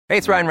Hey,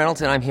 it's Ryan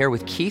Reynolds, and I'm here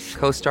with Keith,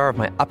 co-star of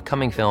my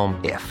upcoming film,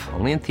 If,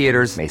 only in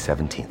theaters May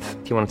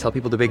 17th. Do you want to tell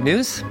people the big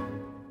news?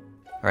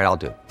 All right, I'll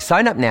do it.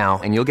 Sign up now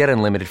and you'll get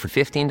unlimited for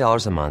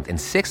 $15 a month and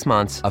 6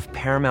 months of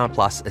Paramount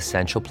Plus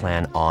Essential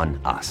Plan on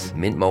us.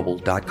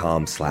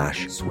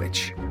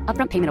 MintMobile.com/switch.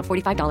 Upfront payment of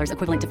 $45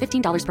 equivalent to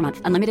 $15 per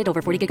month. Unlimited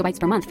over 40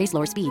 gigabytes per month. Face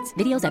lower speeds.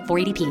 Videos at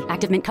 480p.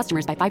 Active Mint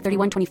customers by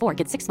 531.24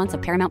 get 6 months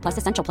of Paramount Plus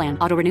Essential Plan.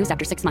 Auto renews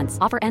after 6 months.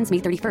 Offer ends May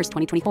 31st,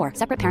 2024.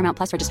 Separate Paramount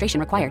Plus registration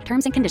required.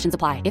 Terms and conditions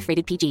apply if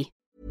rated PG.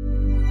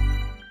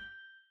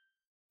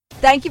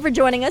 Thank you for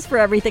joining us for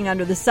Everything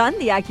Under the Sun,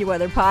 the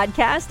AccuWeather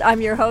podcast.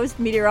 I'm your host,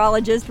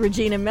 meteorologist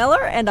Regina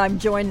Miller, and I'm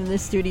joined in the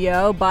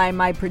studio by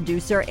my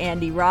producer,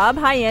 Andy Robb.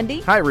 Hi,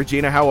 Andy. Hi,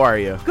 Regina. How are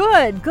you?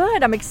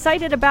 Good. I'm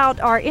excited about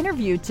our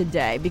interview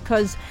today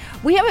because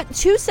we have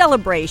two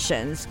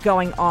celebrations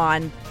going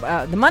on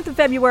the month of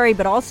February,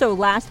 but also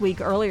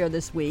earlier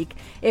this week.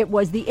 It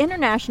was the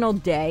International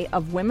Day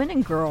of Women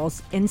and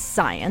Girls in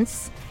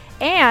Science,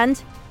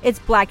 and it's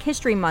Black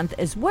History Month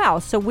as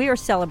well. So we are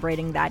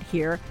celebrating that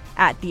here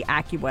at the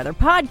AccuWeather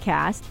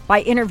podcast by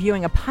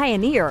interviewing a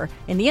pioneer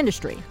in the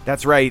industry.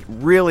 That's right.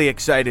 Really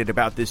excited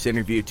about this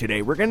interview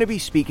today. We're going to be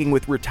speaking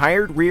with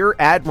retired Rear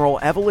Admiral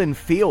Evelyn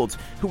Fields,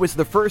 who was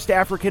the first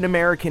African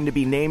American to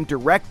be named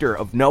director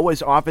of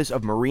NOAA's Office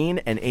of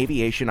Marine and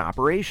Aviation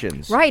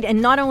Operations. Right,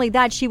 and not only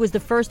that, she was the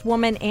first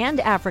woman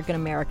and African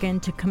American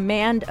to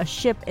command a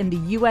ship in the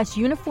U.S.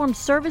 Uniformed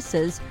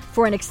Services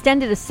for an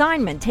extended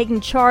assignment,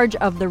 taking charge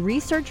of the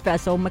research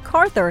vessel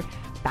MacArthur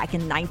back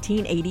in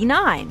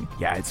 1989.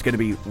 Yeah, it's going to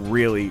be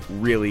really,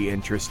 really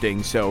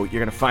interesting. So you're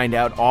going to find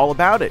out all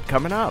about it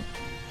coming up.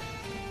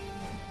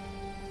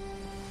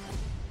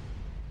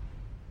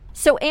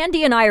 So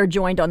Andy and I are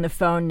joined on the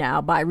phone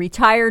now by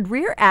retired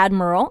Rear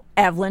Admiral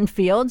Evelyn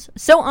Fields.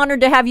 So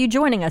honored to have you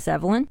joining us,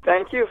 Evelyn.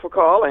 Thank you for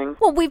calling.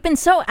 Well, we've been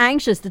so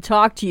anxious to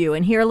talk to you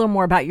and hear a little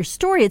more about your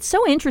story. It's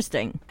so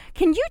interesting.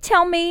 Can you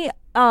tell me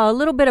a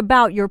little bit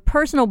about your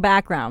personal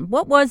background?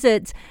 What was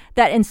it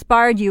that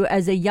inspired you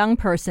as a young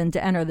person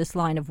to enter this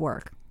line of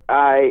work?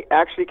 I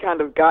actually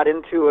kind of got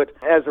into it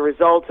as a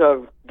result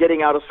of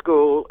getting out of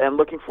school and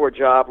looking for a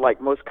job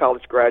like most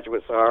college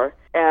graduates are.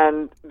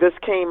 And this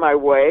came my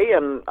way,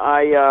 and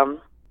I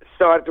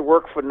started to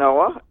work for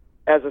NOAA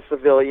as a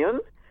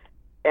civilian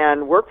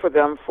and worked for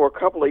them for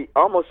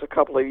almost a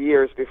couple of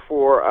years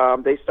before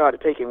they started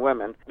taking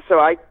women. So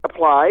I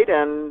applied,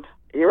 and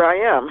here I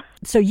am.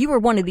 So you were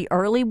one of the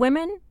early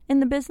women in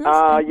the business?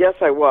 Yes,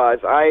 I was.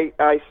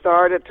 I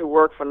started to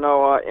work for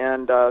NOAA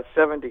in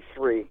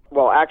 73.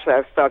 Well, actually,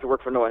 I started to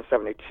work for NOAA in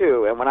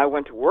 72. And when I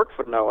went to work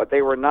for NOAA,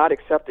 they were not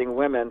accepting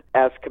women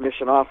as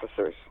commissioned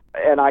officers.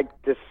 And I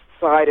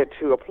decided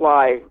to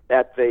apply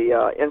at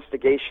the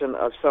instigation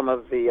of some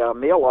of the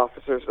male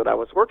officers that I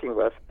was working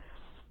with.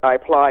 I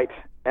applied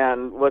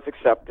and was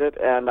accepted,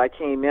 and I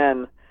came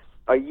in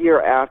a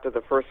year after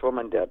the first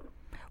woman did.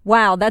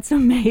 Wow, that's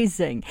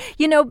amazing.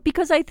 You know,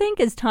 because I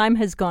think as time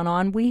has gone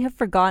on, we have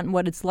forgotten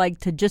what it's like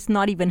to just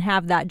not even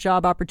have that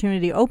job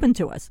opportunity open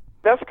to us.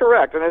 That's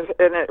correct, and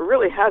it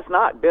really has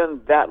not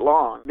been that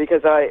long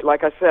because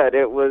like I said,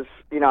 it was,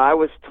 I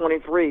was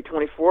 23,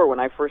 24 when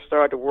I first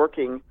started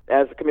working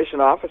as a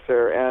commissioned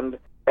officer, and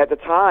at the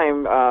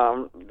time,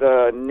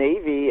 the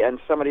Navy and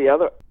some of the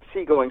other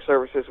seagoing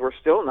services were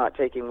still not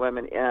taking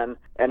women in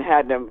and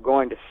had them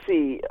going to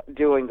sea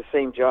doing the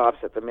same jobs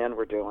that the men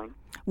were doing.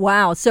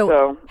 Wow.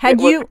 So it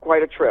was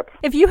quite a trip.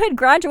 If you had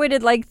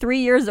graduated like 3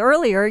 years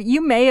earlier,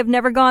 you may have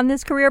never gone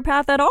this career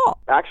path at all.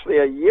 Actually,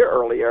 a year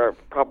earlier,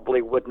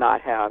 probably would not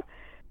have.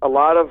 A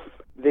lot of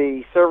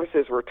the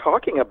services were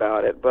talking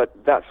about it, but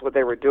that's what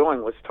they were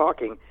doing, was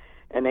talking,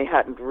 and they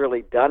hadn't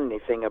really done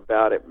anything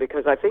about it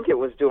because I think it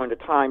was during the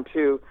time,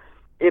 too,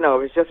 it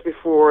was just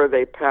before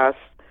they passed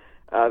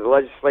the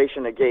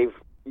legislation that gave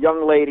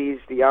young ladies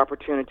the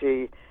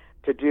opportunity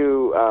to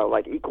do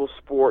like equal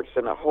sports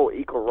and a whole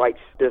equal rights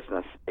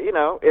business.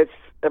 It's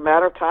a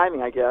matter of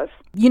timing, I guess.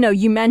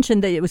 You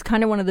mentioned that it was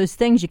kind of one of those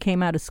things. You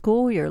came out of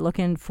school, you're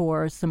looking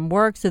for some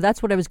work. So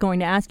that's what I was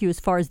going to ask you as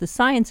far as the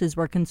sciences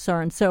were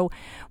concerned. So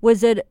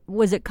was it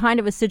kind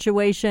of a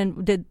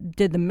situation, did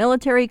the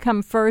military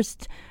come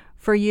first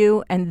for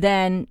you, and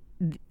then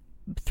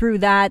through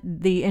that,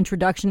 the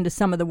introduction to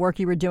some of the work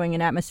you were doing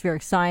in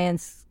atmospheric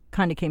science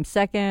kind of came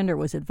second, or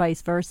was it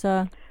vice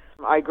versa?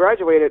 I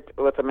graduated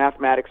with a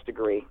mathematics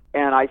degree,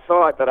 and I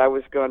thought that I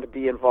was going to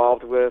be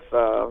involved with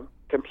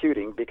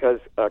computers because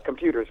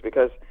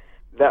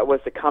that was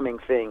the coming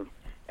thing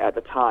at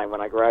the time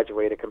when I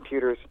graduated.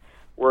 Computers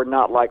were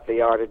not like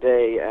they are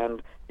today,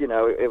 and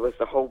it was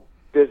the whole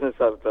business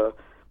of the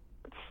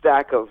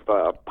stack of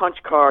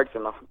punch cards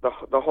and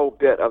the whole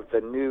bit of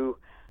the new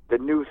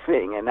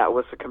thing, and that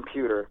was the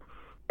computer.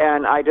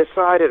 And I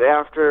decided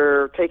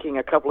after taking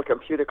a couple of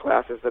computer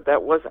classes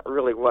that wasn't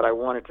really what I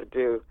wanted to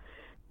do.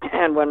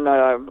 And when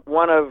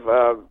one of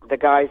the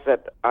guys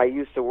that I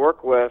used to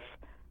work with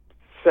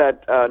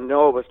said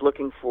NOAA was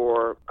looking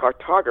for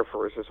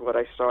cartographers, is what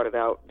I started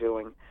out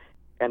doing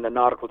in the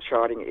nautical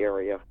charting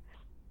area.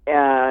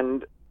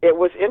 And it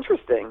was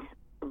interesting,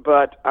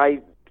 but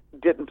I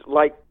didn't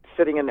like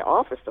sitting in the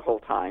office the whole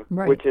time,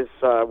 Right. which is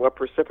what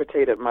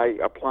precipitated my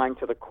applying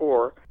to the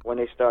Corps when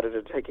they started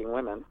taking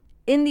women.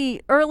 In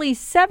the early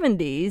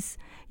 70s,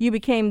 you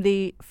became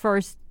the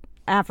first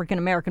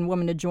African-American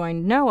woman to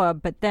join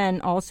NOAA, but then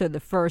also the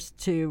first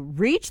to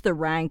reach the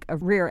rank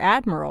of Rear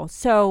Admiral.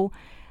 So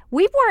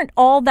we weren't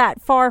all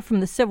that far from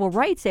the civil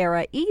rights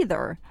era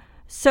either.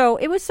 So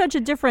it was such a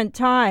different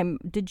time.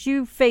 Did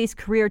you face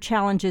career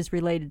challenges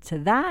related to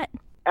that?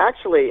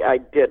 Actually, I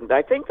didn't.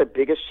 I think the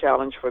biggest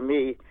challenge for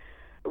me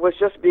was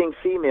just being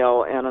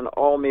female in an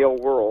all-male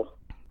world.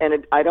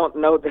 And I don't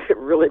know that it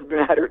really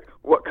mattered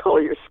what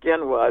color your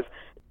skin was.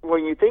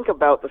 When you think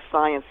about the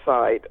science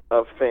side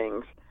of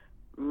things,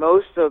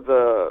 most of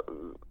the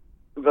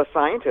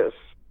scientists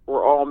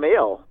were all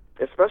male,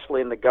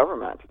 especially in the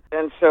government.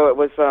 And so it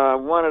was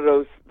one of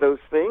those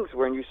things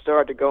when you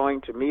started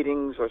going to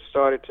meetings or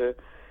started to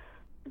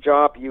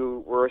job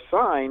you were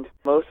assigned,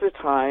 most of the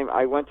time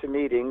I went to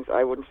meetings.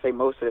 I wouldn't say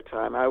most of the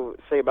time. I would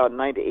say about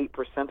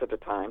 98% of the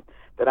time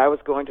that I was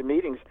going to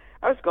meetings.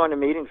 I was going to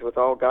meetings with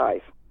all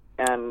guys.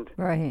 And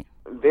Right.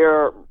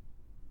 their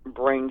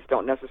brains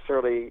don't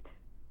necessarily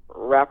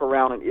wrap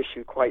around an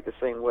issue quite the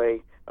same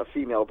way a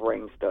female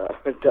brain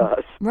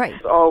does. Right.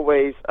 It's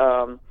always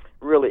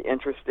really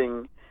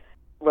interesting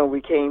when we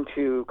came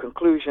to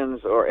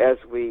conclusions or as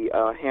we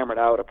hammered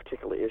out a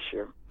particular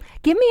issue.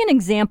 Give me an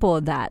example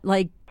of that.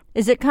 Like,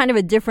 is it kind of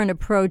a different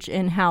approach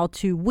in how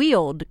to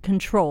wield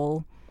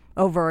control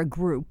over a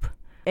group?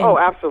 Oh,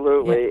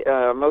 absolutely,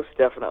 most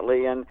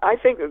definitely. And I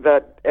think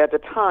that at the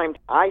time,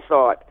 I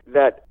thought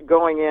that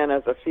going in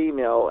as a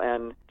female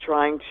and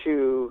trying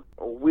to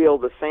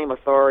wield the same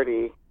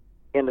authority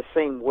in the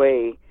same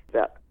way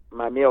that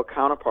my male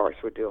counterparts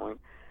were doing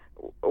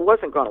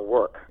wasn't going to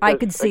work. I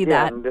could see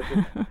again, that. This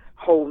is a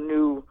whole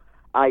new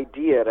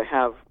idea to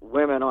have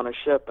women on a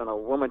ship and a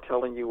woman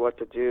telling you what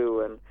to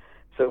do and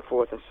so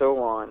forth and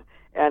so on.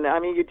 And, I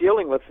mean, you're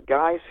dealing with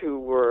guys who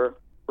were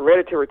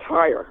ready to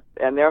retire,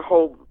 and their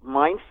whole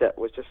mindset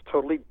was just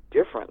totally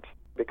different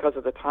because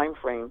of the time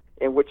frame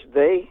in which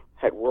they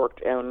had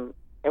worked and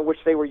in which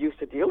they were used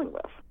to dealing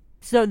with.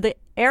 So the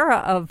era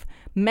of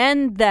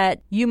men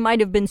that you might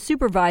have been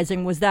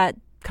supervising was that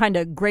kind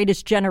of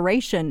greatest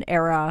generation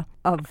era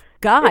of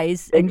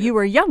guys, and you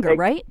were younger,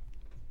 right?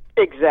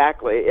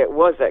 Exactly. It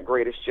was that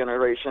greatest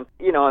generation.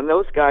 You know, and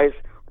those guys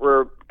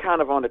were kind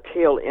of on the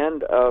tail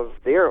end of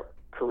their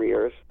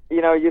careers.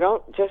 You know, you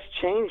don't just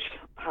change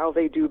how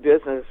they do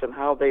business and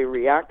how they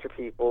react to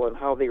people and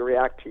how they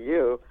react to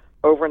you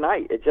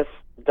overnight. It just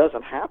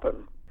doesn't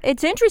happen.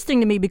 It's interesting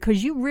to me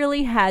because you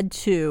really had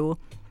to,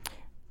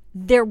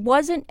 there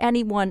wasn't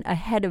anyone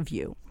ahead of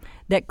you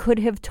that could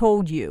have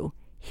told you,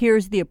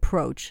 here's the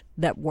approach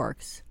that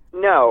works.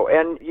 No,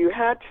 and you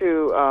had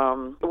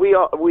to,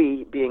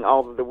 we being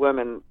all of the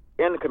women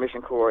in the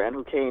Commissioned Corps and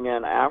who came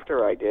in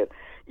after I did,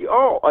 you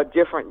all are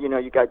different. You know,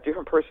 you got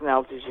different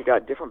personalities, you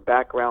got different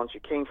backgrounds, you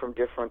came from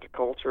different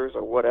cultures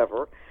or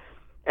whatever.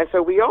 And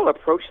so we all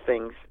approach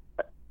things,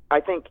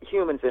 I think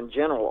humans in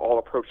general all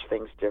approach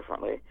things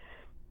differently.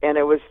 And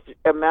it was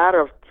a matter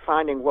of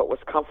finding what was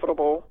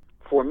comfortable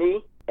for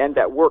me and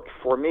that worked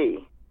for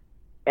me.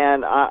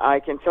 And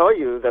I can tell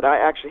you that I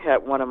actually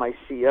had one of my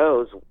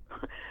COs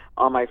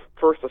on my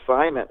first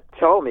assignment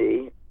tell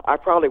me I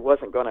probably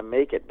wasn't going to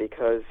make it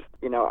because,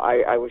 you know,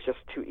 I was just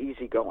too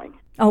easygoing.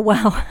 Oh,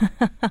 wow.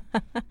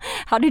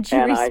 How did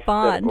you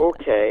respond? I said,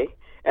 okay.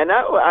 And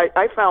that,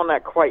 I found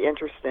that quite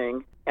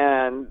interesting.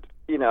 And,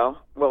 you know,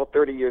 well,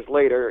 30 years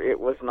later, it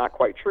was not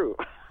quite true.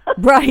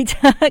 Right.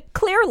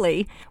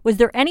 Clearly. Was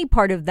there any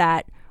part of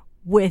that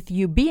with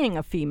you being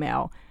a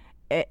female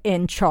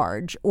in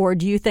charge? Or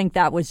do you think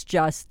that was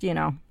just, you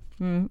know,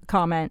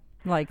 comment,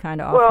 like kind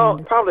of Well,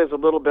 offhanded? probably there's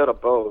a little bit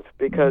of both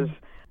because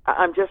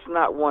I'm just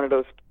not one of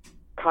those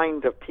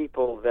kind of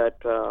people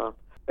that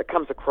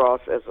comes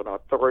across as an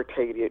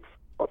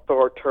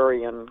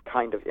authoritarian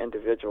kind of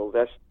individual.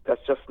 That's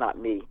just not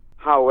me.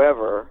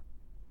 However,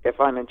 if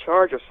I'm in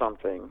charge of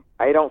something,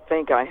 I don't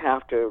think I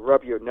have to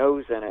rub your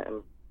nose in it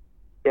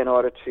in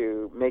order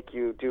to make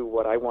you do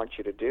what I want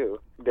you to do.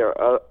 There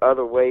are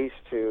other ways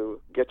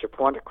to get your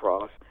point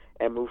across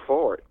and move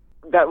forward.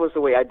 That was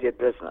the way I did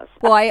business.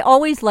 Well, I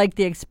always like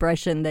the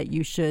expression that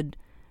you should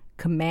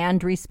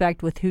command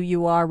respect with who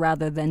you are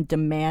rather than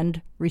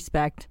demand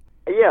respect.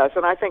 Yes,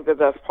 and I think that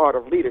that's part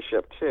of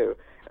leadership, too.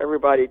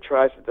 Everybody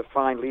tries to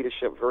define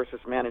leadership versus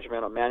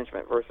management or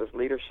management versus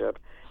leadership.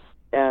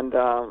 And,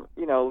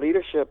 you know,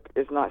 leadership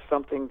is not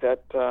something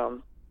that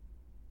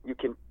you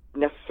can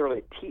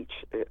necessarily teach.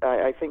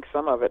 I think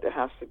some of it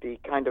has to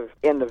be kind of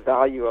in the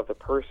value of the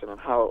person and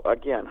how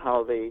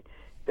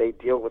they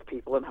deal with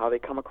people and how they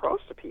come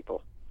across to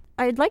people.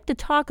 I'd like to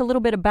talk a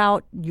little bit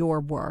about your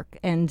work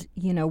and,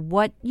 you know,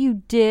 what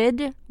you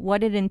did,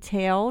 what it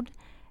entailed,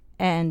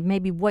 and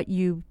maybe what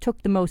you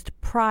took the most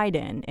pride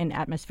in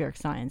atmospheric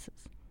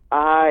sciences.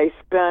 I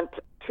spent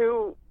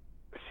 3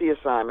 C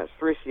assignments,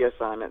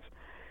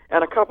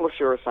 and a couple of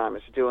shore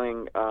assignments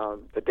doing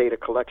the data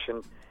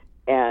collection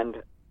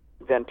and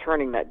then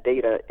turning that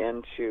data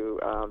into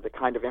the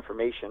kind of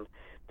information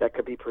that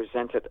could be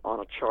presented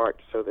on a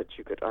chart so that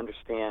you could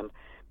understand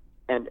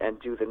and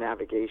do the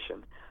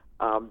navigation.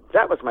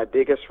 That was my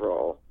biggest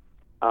role.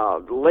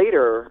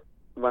 Later,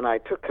 when I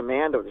took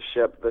command of the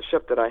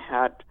ship that I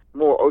had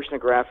more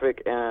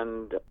oceanographic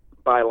and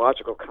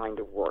biological kind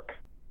of work.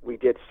 We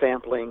did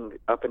sampling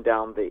up and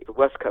down the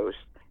West Coast,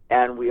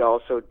 and we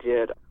also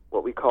did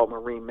what we call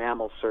marine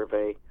mammal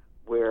survey,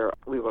 where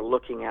we were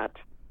looking at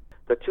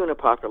the tuna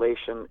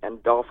population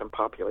and dolphin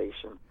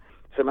population.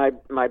 So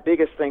my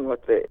biggest thing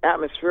with the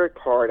atmospheric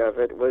part of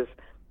it was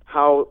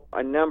how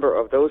a number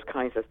of those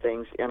kinds of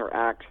things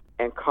interact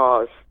and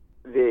cause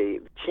the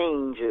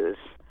changes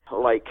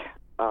like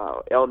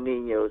El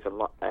Niños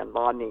and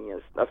La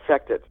Niñas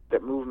affected the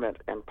movement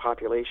and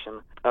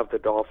population of the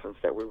dolphins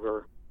that we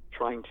were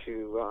trying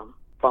to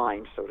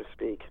find, so to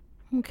speak.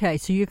 Okay,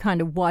 so you're kind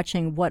of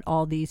watching what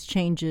all these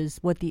changes,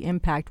 what the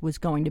impact was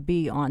going to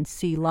be on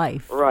sea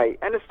life. Right,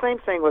 and the same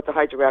thing with the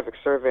hydrographic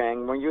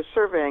surveying. When you're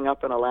surveying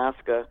up in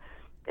Alaska,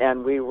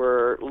 and we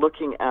were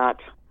looking at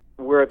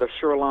where the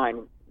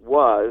shoreline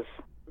was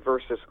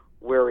versus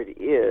where it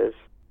is,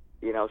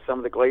 some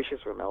of the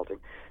glaciers were melting.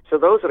 So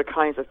those are the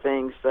kinds of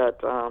things that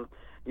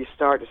you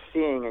start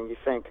seeing and you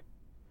think,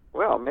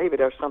 well, maybe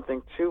there's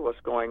something to what's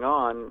going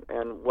on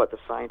and what the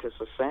scientists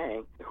are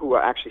saying who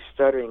are actually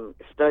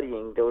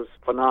studying those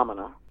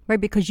phenomena.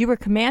 Right, because you were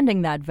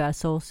commanding that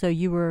vessel, so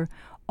you were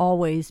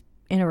always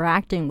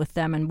interacting with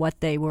them and what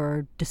they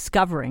were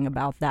discovering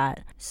about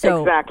that.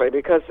 So exactly,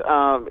 because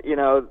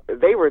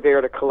they were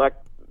there to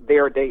collect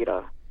their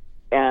data,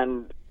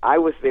 and I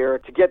was there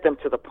to get them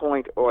to the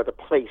point or the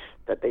place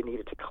that they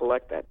needed to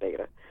collect that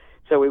data.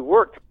 So we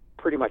worked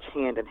pretty much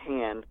hand in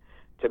hand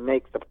to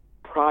make the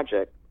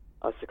project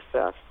a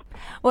success.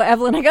 Well,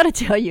 Evelyn, I got to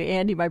tell you,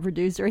 Andy, my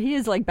producer, he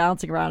is like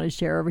bouncing around his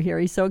chair over here.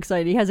 He's so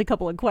excited. He has a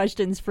couple of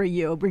questions for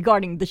you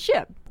regarding the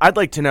ship. I'd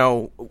like to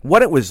know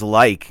what it was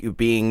like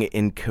being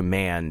in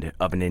command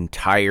of an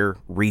entire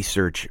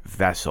research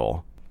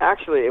vessel.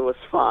 Actually, it was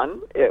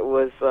fun. It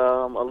was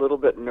a little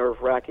bit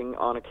nerve-wracking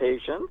on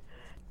occasion.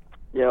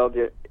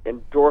 The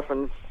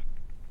endorphins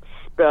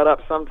sped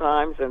up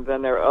sometimes, and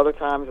then there are other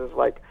times it's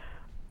like,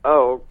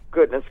 oh,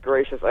 goodness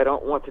gracious, I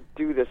don't want to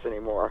do this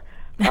anymore.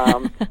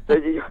 So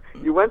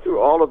you went through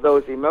all of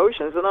those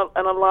emotions,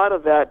 and a lot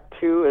of that,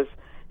 too, is,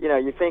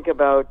 you think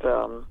about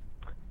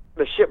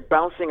the ship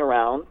bouncing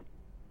around,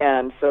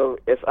 and so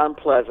it's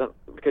unpleasant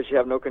because you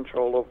have no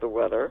control over the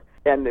weather.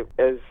 And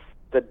as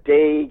the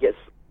day gets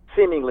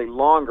seemingly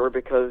longer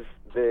because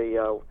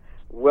the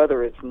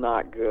weather is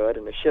not good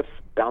and the ship's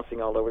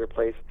bouncing all over the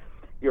place,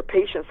 your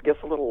patience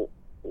gets a little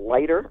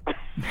lighter.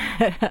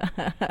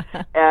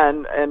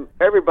 and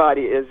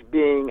everybody is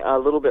being a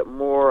little bit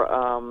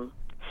more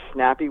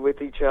snappy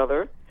with each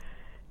other,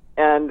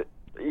 and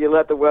you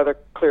let the weather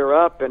clear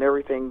up and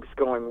everything's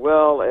going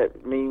well.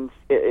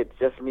 It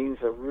just means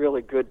a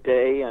really good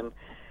day, and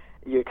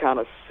you kind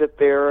of sit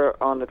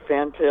there on the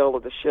fantail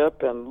of the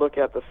ship and look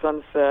at the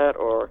sunset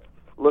or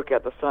look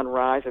at the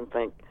sunrise and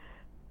think,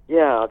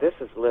 yeah, this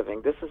is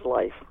living, this is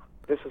life,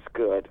 this is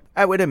good.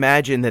 I would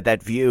imagine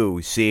that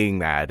view, seeing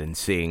that and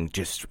seeing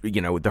just,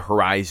 the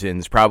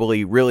horizons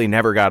probably really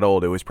never got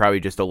old. It was probably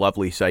just a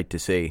lovely sight to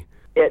see.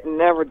 It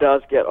never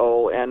does get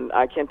old, and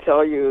I can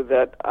tell you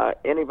that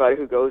anybody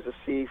who goes to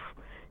sea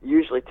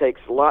usually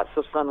takes lots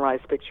of sunrise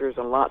pictures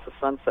and lots of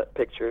sunset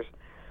pictures.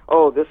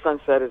 Oh, this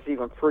sunset is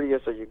even prettier,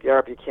 so you get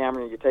up your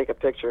camera and you take a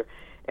picture,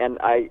 and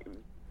I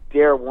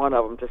dare one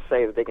of them to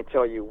say that they can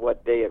tell you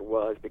what day it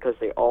was because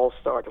they all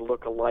start to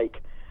look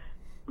alike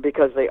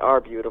because they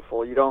are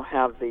beautiful. You don't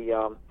have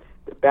the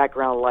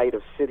background light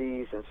of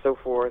cities and so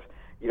forth.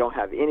 You don't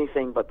have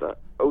anything but the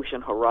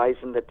ocean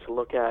horizon to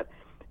look at,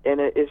 and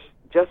it's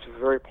just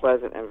very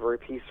pleasant and very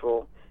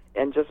peaceful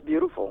and just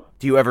beautiful.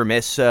 Do you ever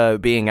miss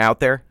being out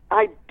there?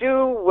 I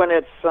do when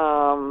it's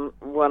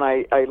when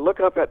I look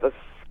up at the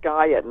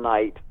sky at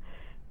night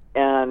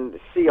and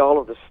see all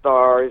of the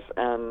stars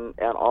and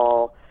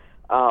all.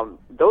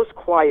 Those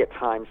quiet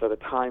times are the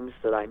times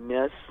that I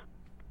miss,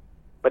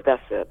 but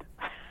that's it.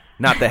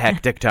 Not the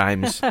hectic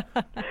times.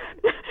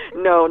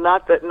 No,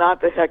 not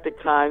the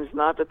hectic times,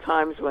 not the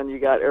times when you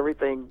got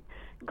everything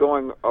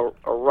going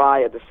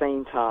awry at the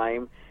same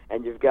time,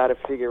 and you've got to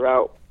figure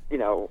out,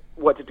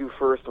 what to do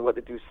first and what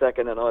to do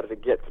second in order to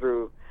get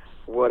through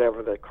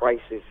whatever the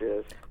crisis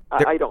is.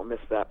 I don't miss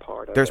that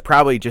part of it. There's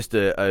probably just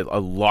a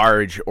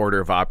large order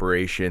of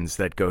operations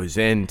that goes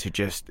into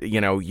just,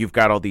 you've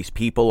got all these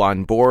people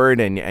on board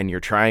and you're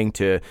trying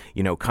to,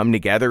 come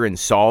together and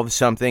solve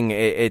something.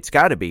 It's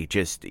got to be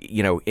just,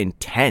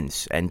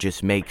 intense and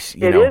just makes,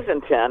 It is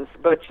intense,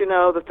 but,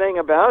 the thing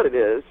about it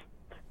is,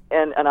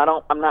 and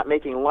I'm not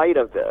making light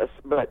of this,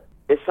 but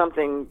it's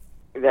something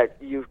that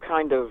you've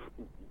kind of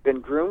been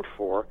groomed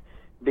for,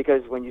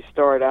 because when you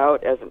start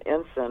out as an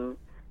ensign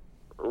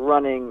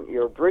running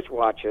your bridge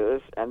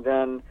watches, and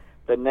then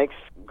the next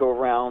go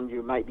round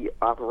you might be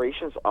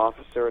operations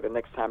officer the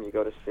next time you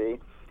go to sea,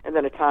 and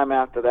then a time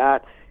after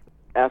that,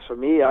 as for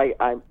me,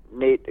 I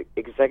made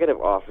executive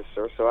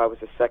officer, so I was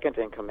the second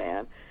in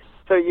command.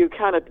 So you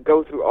kind of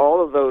go through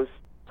all of those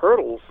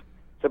hurdles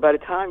So by the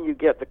time you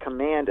get the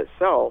command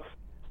itself,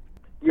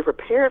 you're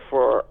prepared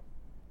for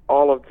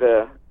all of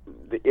the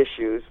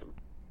issues,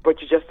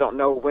 but you just don't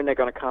know when they're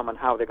going to come and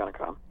how they're going to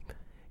come.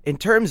 In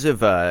terms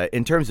of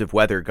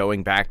weather,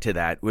 going back to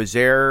that, was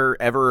there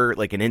ever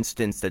like an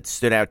instance that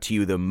stood out to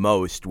you the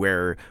most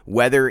where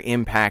weather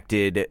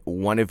impacted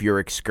one of your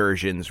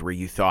excursions where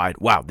you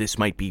thought, wow, this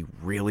might be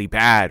really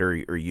bad, or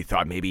you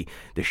thought maybe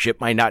the ship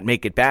might not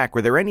make it back?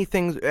 Were there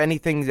instances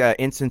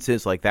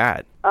like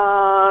that?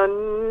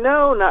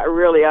 No, not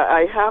really.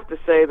 I have to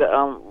say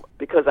that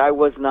because I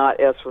was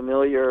not as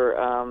familiar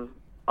on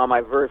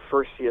my very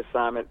first sea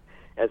assignment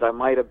as I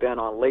might have been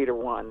on later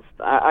ones.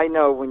 I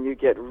know when you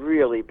get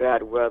really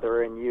bad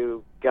weather and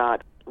you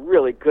got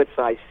really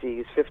good-sized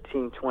seas,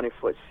 15,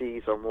 20-foot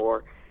seas or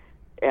more,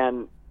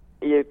 and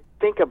you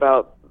think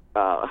about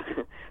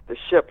the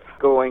ship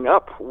going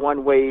up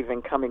one wave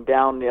and coming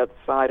down the other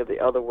side of the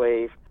other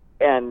wave,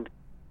 and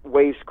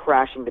waves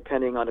crashing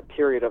depending on the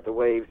period of the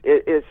waves,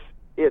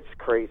 it's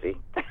crazy.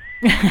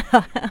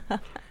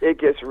 It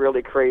gets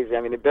really crazy.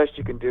 I mean, the best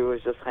you can do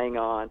is just hang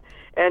on.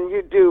 And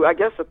you do, I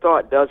guess the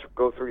thought does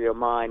go through your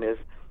mind is,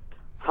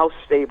 how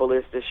stable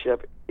is this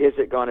ship? Is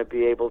it going to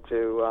be able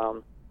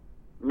to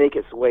make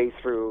its way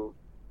through,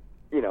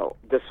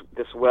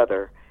 this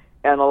weather?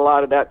 And a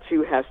lot of that,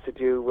 too, has to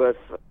do with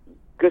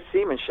good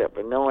seamanship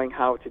and knowing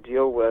how to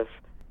deal with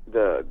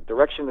the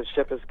direction the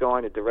ship is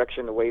going, the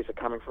direction the waves are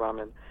coming from,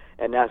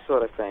 and that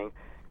sort of thing.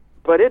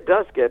 But it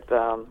does get,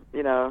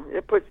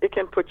 it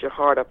can put your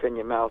heart up in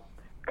your mouth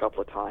a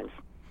couple of times.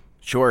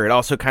 Sure. It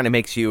also kind of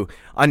makes you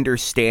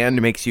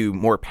understand, makes you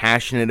more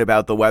passionate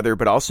about the weather,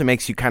 but also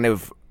makes you kind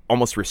of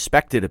almost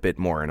respect it a bit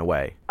more in a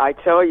way. I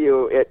tell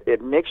you,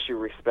 it makes you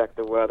respect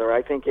the weather.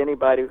 I think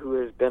anybody who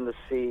has been to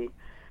sea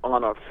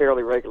on a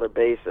fairly regular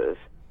basis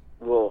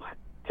will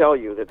tell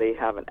you that they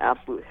have an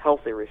absolute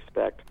healthy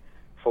respect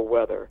for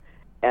weather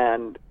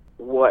and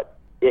what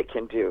it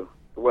can do.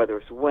 Whether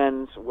it's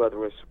winds,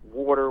 whether it's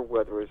water,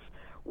 whether it's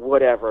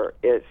whatever,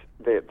 it's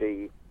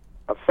the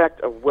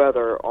effect of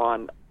weather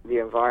on the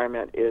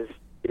environment is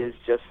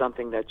just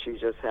something that you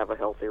just have a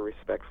healthy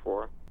respect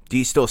for. Do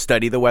you still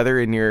study the weather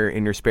in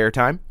your spare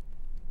time?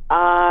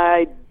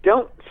 I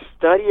don't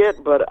study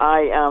it, but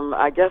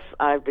I guess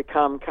I've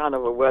become kind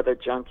of a weather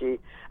junkie.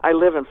 I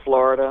live in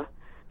Florida,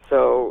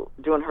 so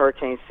during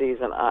hurricane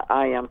season,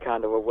 I am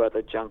kind of a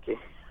weather junkie.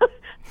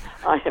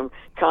 I am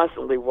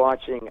constantly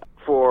watching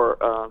for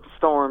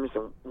storms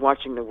and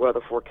watching the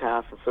weather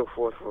forecasts and so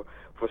forth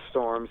for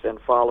storms and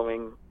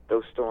following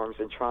those storms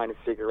and trying to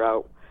figure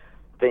out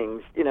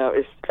things.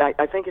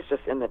 I think it's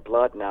just in the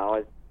blood now.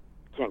 I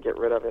can't get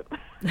rid of it.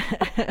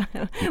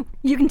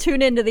 You can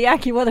tune into the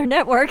AccuWeather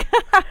Network.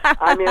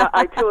 I mean,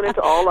 I tune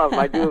into all of them.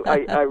 I do.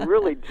 I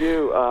really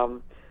do.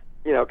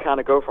 Kind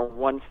of go from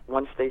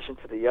one station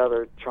to the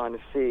other, trying to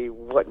see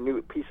what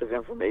new piece of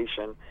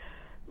information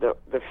to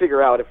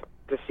figure out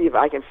to see if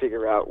I can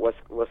figure out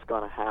what's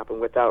going to happen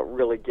without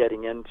really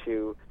getting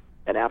into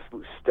an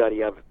absolute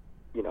study of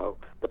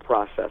the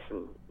process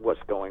and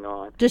what's going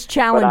on. Just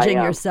challenging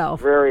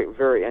yourself. Very,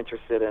 very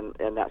interested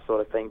in that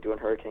sort of thing during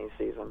hurricane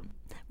season.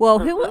 Well,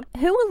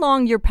 who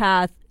along your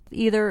path,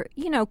 either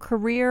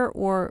career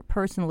or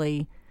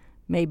personally,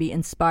 maybe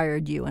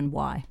inspired you, and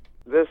why?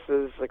 This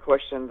is a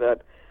question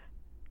that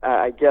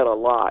I get a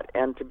lot,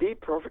 and to be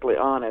perfectly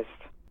honest,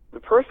 the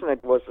person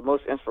that was the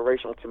most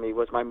inspirational to me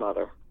was my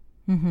mother.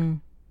 Mm-hmm.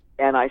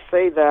 And I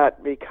say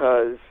that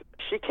because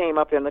she came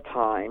up in the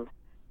time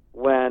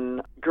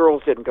when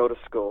girls didn't go to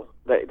school.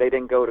 They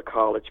didn't go to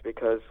college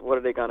because what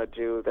are they going to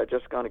do? They're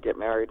just going to get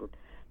married and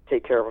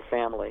take care of a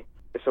family.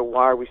 So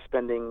why are we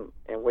spending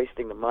and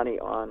wasting the money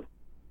on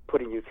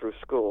putting you through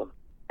school?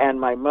 And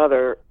my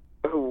mother,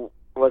 who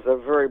was a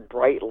very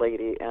bright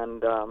lady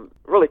and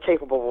really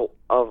capable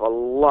of a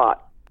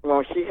lot,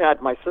 when she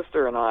had my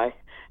sister and I,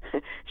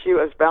 she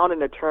was bound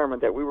and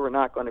determined that we were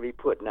not going to be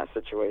put in that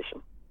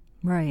situation.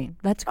 Right.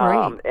 That's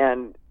great.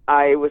 And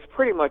I was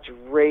pretty much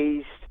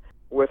raised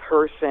with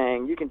her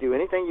saying, you can do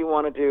anything you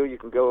want to do. You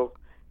can go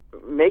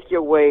make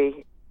your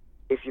way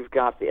if you've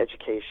got the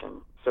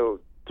education. So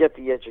get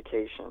the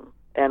education.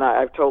 And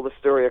I've told the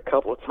story a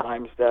couple of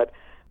times that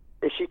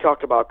she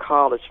talked about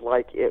college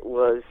like it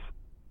was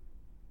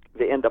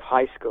the end of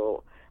high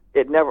school.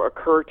 It never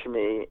occurred to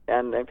me,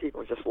 and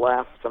people just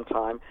laugh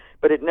sometimes,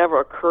 but it never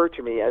occurred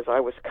to me as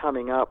I was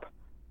coming up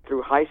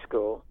through high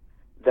school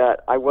that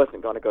I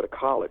wasn't going to go to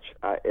college.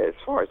 As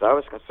far as I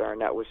was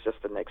concerned, that was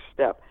just the next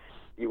step.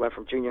 You went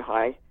from junior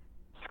high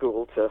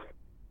school to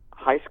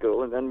high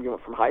school, and then you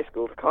went from high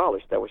school to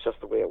college. That was just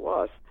the way it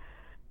was.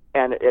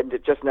 And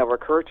it just never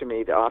occurred to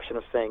me the option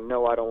of saying,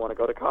 no, I don't want to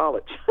go to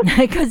college.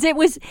 Because it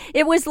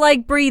was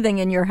like breathing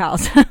in your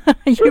house.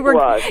 You were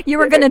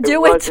going to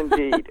do it. It was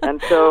indeed.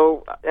 And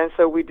so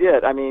we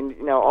did. I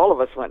mean, all of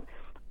us went,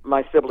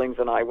 my siblings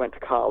and I went to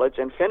college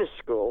and finished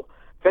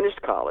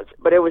college.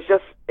 But it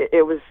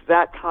was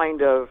that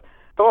kind of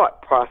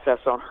thought process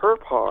on her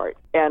part.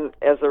 And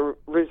as a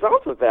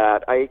result of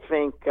that, I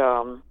think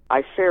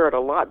I fared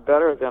a lot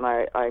better than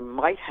I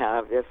might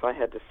have if I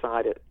had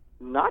decided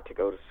not to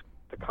go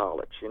to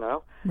college, you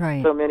know?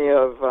 Right. So many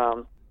of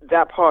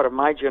that part of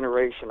my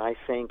generation, I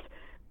think,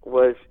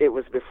 was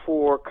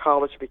before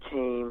college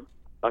became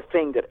a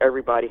thing that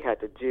everybody had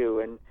to do.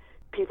 And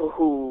people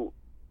who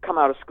come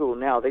out of school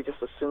now, they just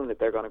assume that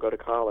they're going to go to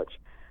college.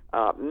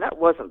 And that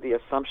wasn't the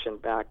assumption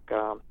back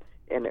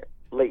in the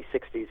late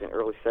 60s and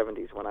early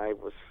 70s when I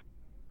was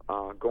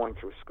going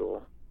through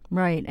school.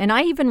 Right. And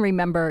I even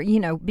remember,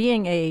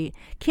 being a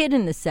kid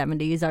in the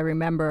 70s, I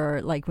remember,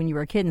 like, when you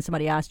were a kid and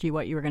somebody asked you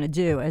what you were going to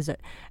do.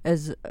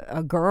 As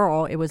a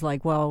girl, it was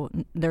like, well,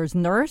 there's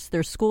nurse,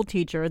 there's school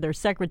teacher, there's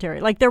secretary.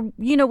 Like,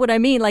 you know what I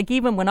mean? Like,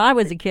 even when I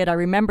was a kid, I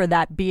remember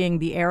that being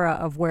the era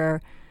of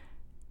where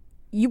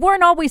you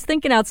weren't always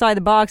thinking outside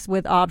the box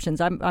with options.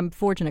 I'm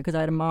fortunate because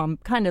I had a mom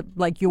kind of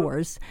like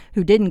yours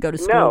who didn't go to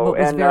school but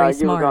was very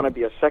smart. You were going to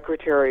be a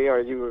secretary, or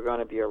you were going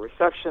to be a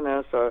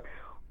receptionist,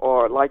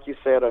 or like you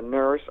said, a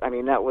nurse. I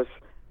mean, that was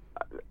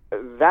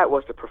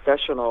the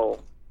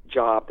professional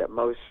job that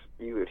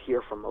you would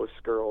hear from most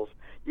girls.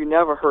 You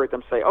never heard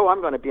them say, "Oh,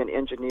 I'm going to be an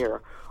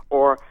engineer,"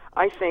 or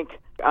 "I think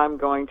I'm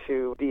going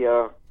to be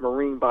a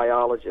marine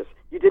biologist."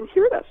 You didn't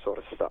hear that sort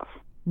of stuff.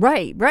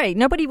 Right.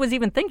 Nobody was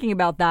even thinking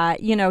about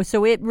that,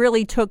 so it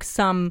really took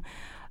some,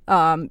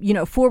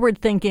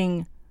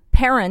 forward-thinking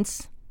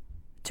parents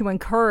to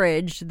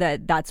encourage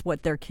that's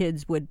what their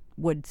kids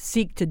would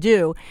seek to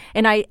do.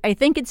 And I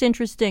think it's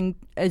interesting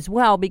as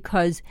well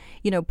because,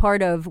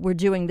 part of, we're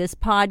doing this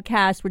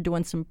podcast, we're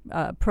doing some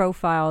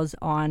profiles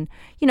on,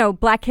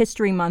 Black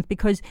History Month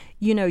because,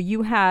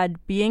 you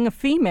had, being a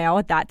female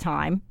at that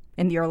time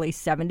in the early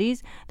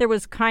 70s, there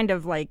was kind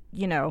of like,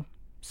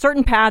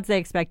 certain paths they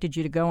expected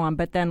you to go on.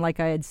 But then,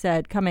 like I had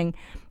said, coming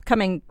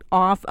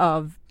off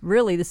of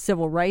really the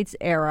civil rights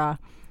era,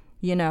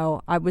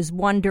 I was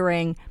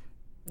wondering,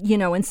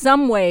 in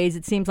some ways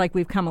it seems like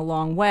we've come a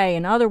long way.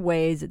 In other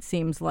ways, it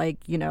seems like,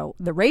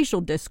 the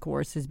racial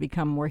discourse has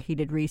become more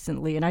heated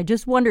recently. And I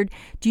just wondered,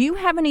 do you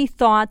have any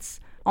thoughts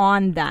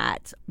on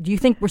that? Do you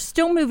think we're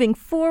still moving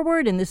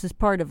forward and this is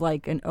part of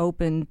like an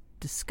open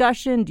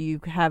discussion? Do you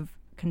have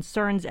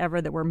concerns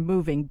ever that we're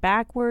moving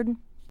backward?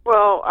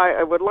 Well,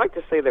 I would like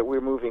to say that we're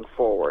moving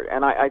forward,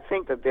 and I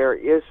think that there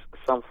is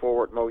some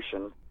forward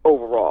motion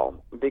overall,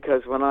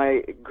 because when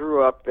I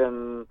grew up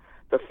in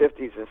the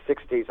 50s and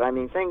 60s, I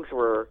mean, things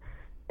were,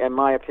 in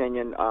my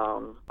opinion,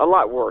 a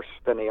lot worse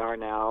than they are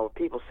now.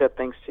 People said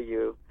things to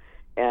you,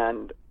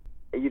 and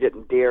you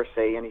didn't dare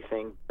say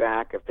anything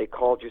back if they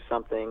called you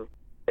something.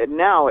 And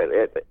now,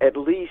 at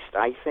least,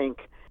 I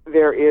think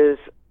there is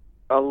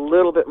a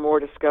little bit more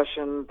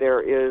discussion.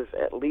 There is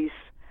at least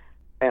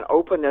an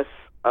openness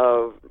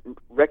of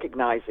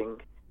recognizing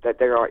that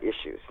there are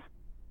issues.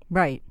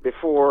 Right.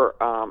 Before,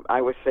 I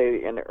would say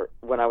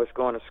when I was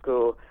going to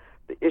school,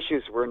 the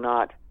issues were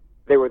not,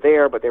 they were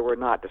there, but they were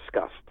not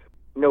discussed.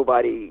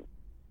 Nobody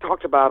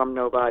talked about them.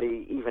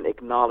 Nobody even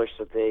acknowledged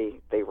that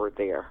they were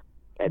there.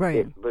 And right.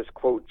 It was,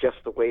 quote, just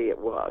the way it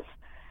was.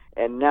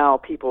 And now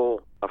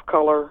people of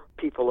color,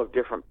 people of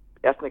different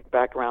ethnic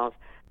backgrounds,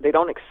 they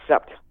don't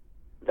accept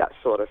that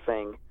sort of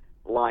thing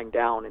lying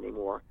down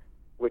anymore,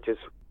 which is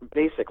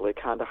basically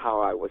kind of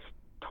how I was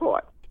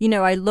taught.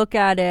 I look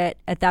at it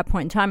at that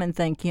point in time and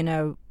think,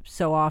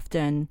 so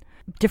often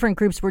different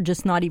groups were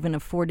just not even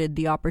afforded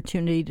the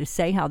opportunity to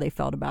say how they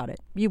felt about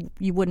it.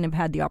 You wouldn't have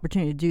had the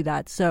opportunity to do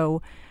that.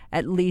 So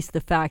at least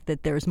the fact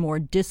that there's more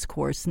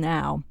discourse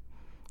now,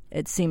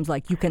 it seems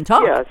like you can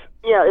talk. Yes.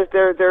 Yeah, if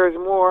there's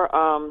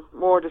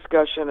more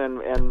discussion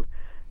and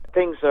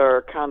things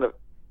are kind of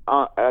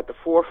at the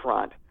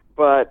forefront.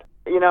 But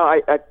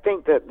I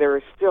think that there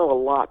is still a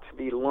lot to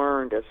be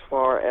learned as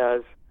far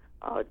as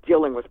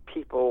dealing with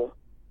people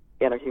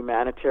in a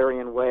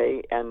humanitarian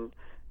way and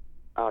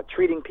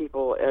treating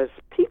people,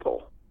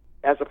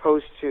 as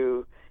opposed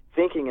to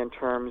thinking in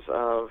terms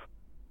of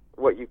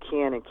what you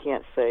can and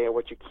can't say or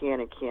what you can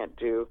and can't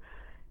do.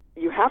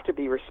 You have to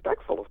be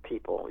respectful of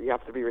people. You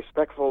have to be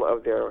respectful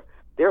of their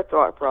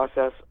thought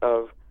process,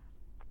 of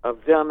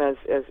them as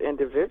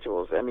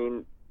individuals. I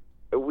mean,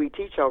 we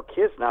teach our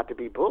kids not to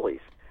be bullies.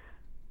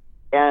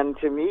 And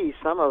to me,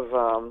 some of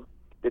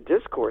the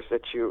discourse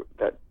that you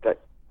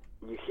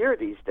hear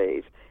these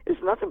days is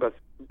nothing but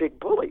big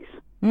bullies.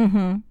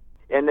 Mm-hmm.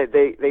 And that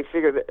they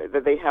figure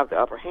that they have the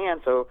upper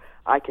hand, so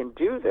I can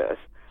do this.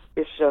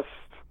 It's just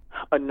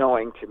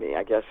annoying to me,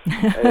 I guess.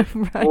 It's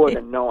right. More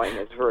than annoying.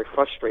 It's very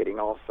frustrating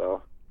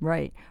also.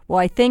 Right. Well,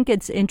 I think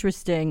it's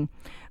interesting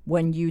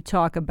when you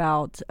talk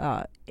about,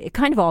 it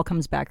kind of all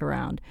comes back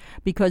around,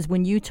 because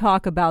when you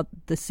talk about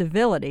the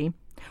civility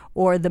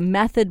or the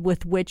method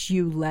with which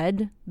you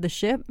led the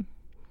ship,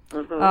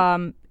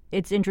 Mm-hmm.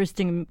 It's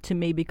interesting to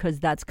me because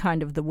that's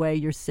kind of the way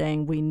you're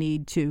saying we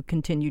need to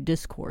continue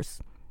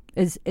discourse,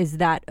 is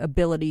that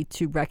ability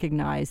to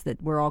recognize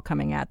that we're all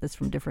coming at this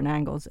from different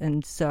angles.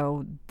 And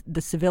so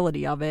the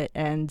civility of it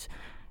and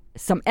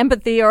some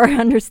empathy or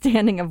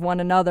understanding of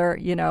one another,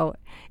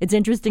 it's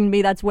interesting to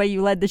me that's the way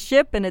you led the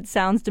ship, and it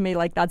sounds to me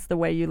like that's the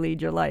way you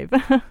lead your life.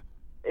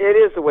 It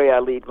is the way I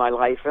lead my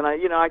life, and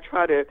I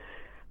try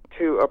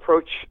to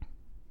approach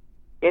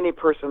any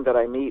person that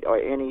I meet or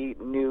any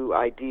new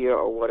idea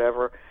or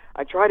whatever,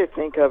 I try to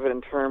think of it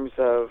in terms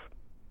of,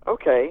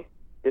 okay,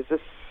 is this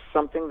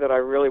something that I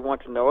really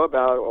want to know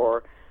about,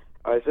 or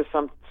is this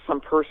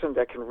some person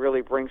that can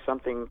really bring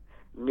something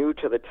new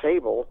to the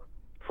table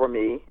for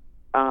me?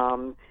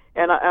 And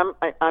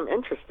I'm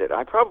interested.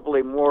 I'm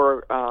probably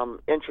more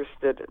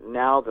interested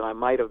now than I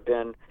might have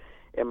been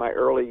in my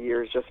early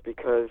years, just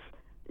because,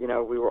 you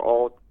know, we were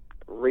all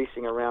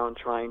racing around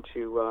trying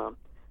to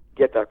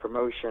get that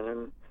promotion,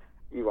 and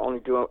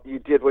you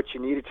did what you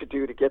needed to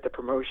do to get the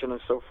promotion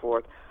and so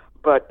forth.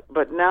 But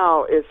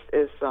now it's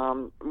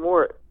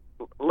more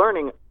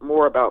learning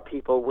more about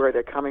people, where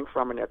they're coming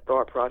from in their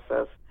thought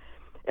process,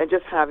 and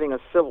just having a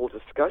civil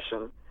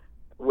discussion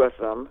with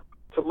them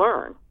to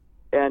learn.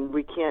 And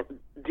we can't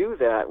do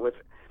that with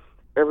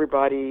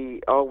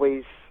everybody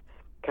always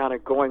kind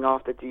of going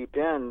off the deep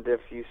end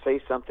if you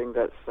say something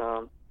that's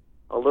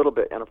a little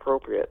bit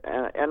inappropriate.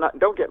 And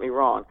don't get me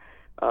wrong,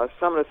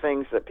 some of the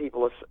things that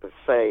people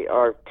say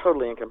are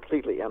totally and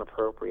completely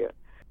inappropriate.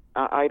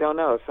 I don't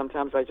know.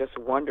 Sometimes I just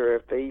wonder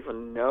if they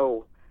even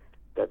know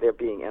that they're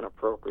being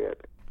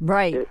inappropriate.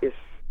 Right. It's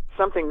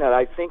something that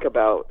I think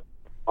about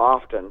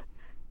often,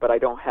 but I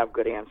don't have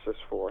good answers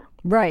for.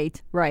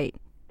 Right. I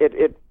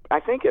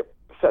think it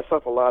sets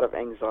up a lot of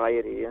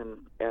anxiety and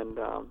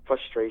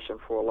frustration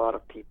for a lot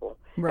of people.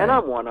 Right. And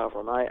I'm one of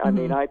them. I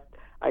mean, I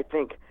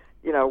think,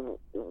 you know,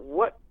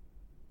 what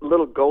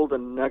little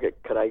golden nugget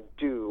could I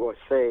do or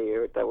say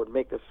that would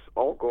make this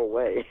all go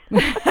away?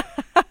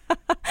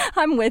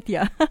 I'm with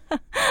you.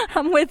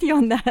 I'm with you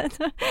on that.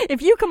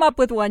 If you come up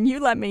with one, you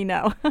let me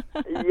know.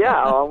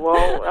 Yeah,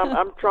 well,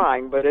 I'm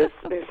trying, but I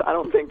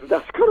don't think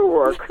that's going to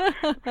work.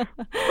 But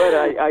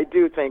I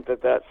do think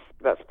that's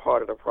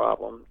part of the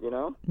problem, you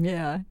know?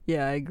 Yeah,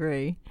 I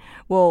agree.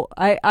 Well,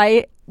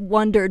 I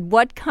wondered,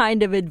 what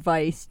kind of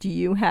advice do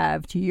you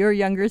have to your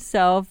younger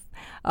self,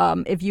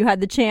 if you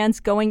had the chance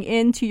going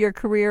into your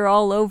career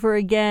all over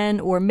again,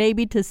 or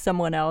maybe to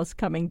someone else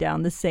coming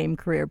down the same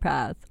career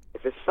path?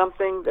 If it's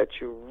something that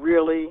you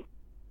really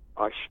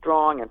are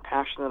strong and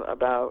passionate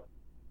about,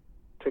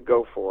 to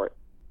go for it.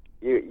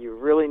 You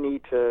really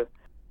need to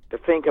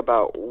think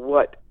about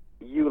what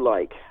you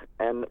like,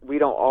 and we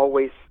don't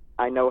always,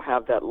 I know,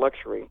 have that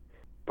luxury.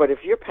 But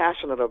if you're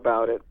passionate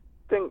about it,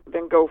 then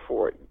go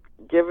for it.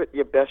 Give it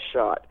your best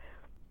shot.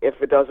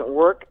 If it doesn't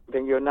work,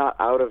 then you're not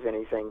out of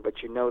anything,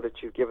 but you know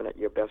that you've given it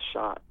your best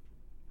shot.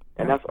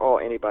 And that's all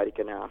anybody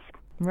can ask.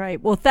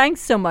 Right. Well,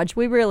 thanks so much.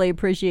 We really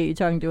appreciate you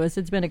talking to us.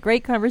 It's been a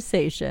great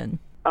conversation.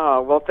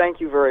 Well, thank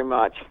you very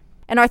much.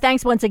 And our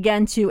thanks once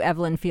again to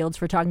Evelyn Fields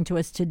for talking to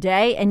us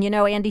today. And, you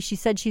know, Andy, she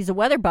said she's a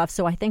weather buff,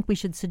 so I think we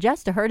should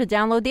suggest to her to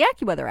download the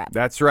AccuWeather app.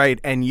 That's right,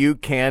 and you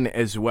can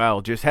as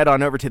well. Just head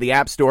on over to the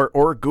App Store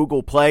or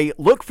Google Play,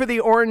 look for the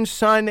orange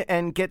sun,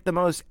 and get the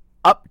most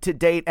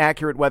up-to-date,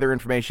 accurate weather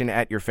information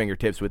at your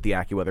fingertips with the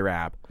AccuWeather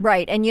app.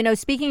 Right. And, you know,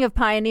 speaking of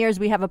pioneers,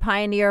 we have a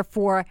pioneer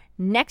for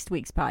next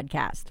week's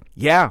podcast.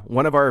 Yeah,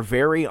 one of our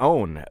very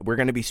own. We're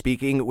going to be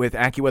speaking with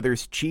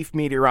AccuWeather's chief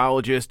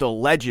meteorologist, a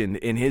legend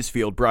in his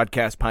field,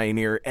 broadcast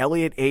pioneer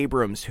Elliot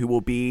Abrams, who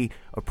will be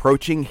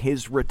approaching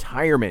his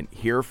retirement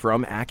here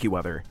from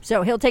AccuWeather.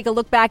 So he'll take a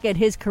look back at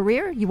his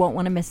career. You won't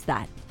want to miss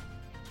that.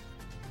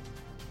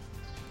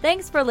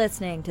 Thanks for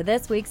listening to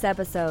this week's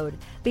episode.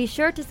 Be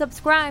sure to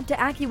subscribe to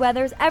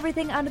AccuWeather's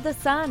Everything Under the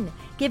Sun,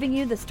 giving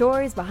you the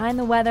stories behind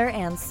the weather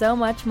and so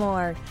much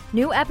more.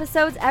 New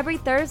episodes every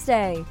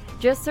Thursday.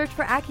 Just search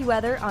for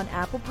AccuWeather on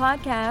Apple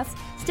Podcasts,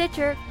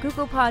 Stitcher,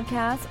 Google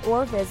Podcasts,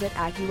 or visit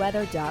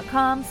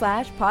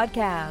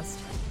AccuWeather.com/podcast.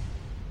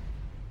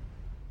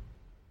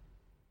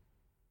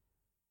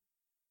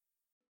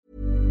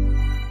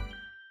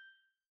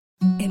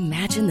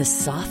 Imagine the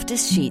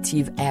softest sheets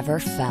you've ever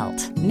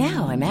felt.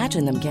 Now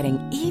imagine them getting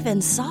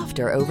even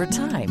softer over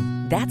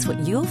time. That's what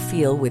you'll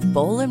feel with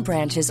Boll &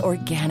 Branch's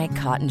organic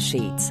cotton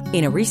sheets.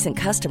 In a recent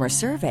customer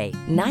survey,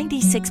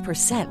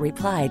 96%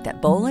 replied that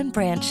Boll &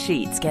 Branch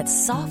sheets get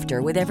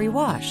softer with every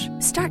wash.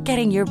 Start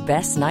getting your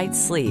best night's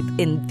sleep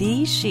in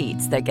these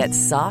sheets that get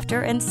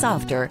softer and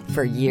softer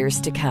for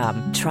years to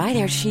come. Try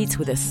their sheets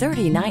with a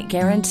 30-night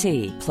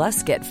guarantee.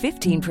 Plus, get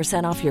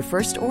 15% off your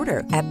first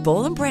order at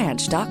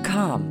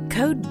bollandbranch.com.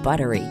 Code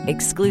BUTTERY.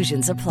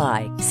 Exclusions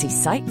apply. See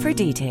site for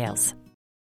details.